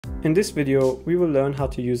In this video, we will learn how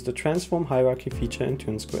to use the transform hierarchy feature in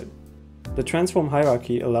ToonSquid. The transform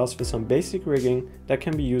hierarchy allows for some basic rigging that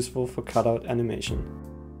can be useful for cutout animation.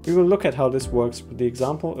 We will look at how this works with the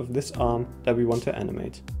example of this arm that we want to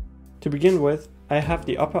animate. To begin with, I have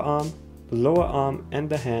the upper arm, the lower arm and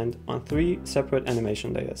the hand on 3 separate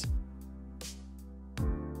animation layers.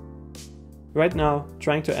 Right now,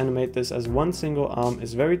 trying to animate this as one single arm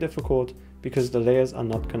is very difficult because the layers are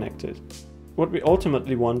not connected. What we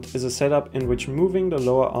ultimately want is a setup in which moving the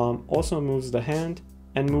lower arm also moves the hand,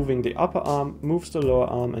 and moving the upper arm moves the lower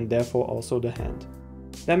arm and therefore also the hand.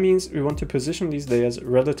 That means we want to position these layers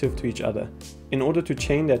relative to each other in order to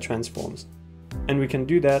chain their transforms, and we can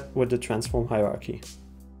do that with the transform hierarchy.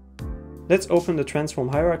 Let's open the transform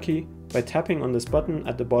hierarchy by tapping on this button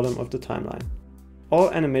at the bottom of the timeline.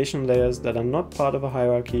 All animation layers that are not part of a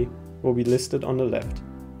hierarchy will be listed on the left.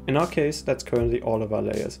 In our case, that's currently all of our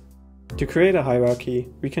layers. To create a hierarchy,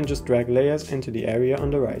 we can just drag layers into the area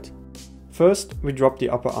on the right. First, we drop the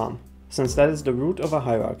upper arm, since that is the root of a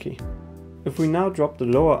hierarchy. If we now drop the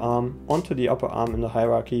lower arm onto the upper arm in the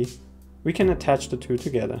hierarchy, we can attach the two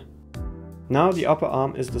together. Now the upper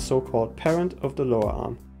arm is the so-called parent of the lower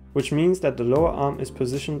arm, which means that the lower arm is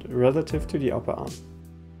positioned relative to the upper arm.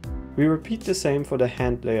 We repeat the same for the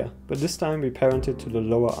hand layer, but this time we parent it to the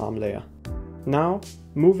lower arm layer. Now,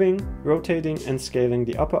 moving, rotating and scaling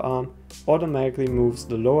the upper arm automatically moves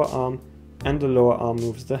the lower arm, and the lower arm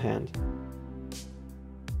moves the hand.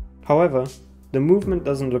 However, the movement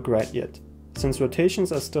doesn't look right yet, since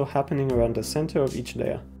rotations are still happening around the center of each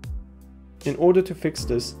layer. In order to fix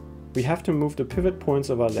this, we have to move the pivot points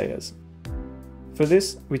of our layers. For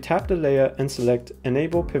this, we tap the layer and select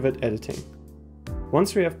Enable Pivot Editing.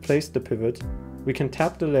 Once we have placed the pivot, we can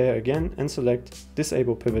tap the layer again and select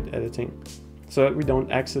Disable Pivot Editing, so that we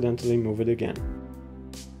don't accidentally move it again.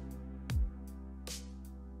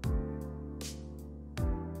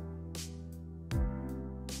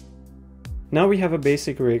 Now we have a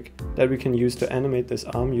basic rig that we can use to animate this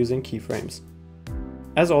arm using keyframes.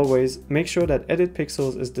 As always, make sure that Edit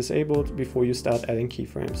Pixels is disabled before you start adding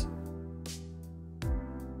keyframes.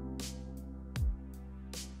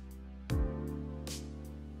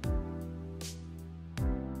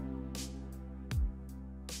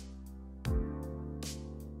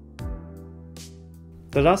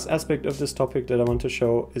 The last aspect of this topic that I want to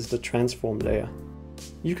show is the transform layer.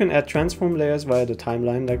 You can add transform layers via the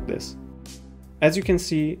timeline like this. As you can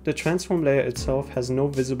see, the transform layer itself has no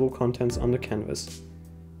visible contents on the canvas.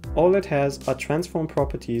 All it has are transform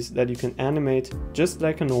properties that you can animate just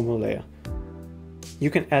like a normal layer. You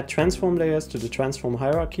can add transform layers to the transform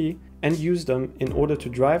hierarchy and use them in order to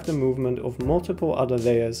drive the movement of multiple other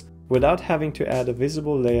layers without having to add a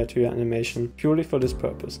visible layer to your animation purely for this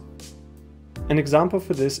purpose. An example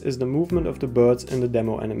for this is the movement of the birds in the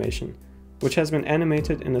demo animation, which has been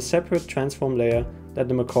animated in a separate transform layer that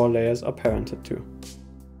the macaw layers are parented to.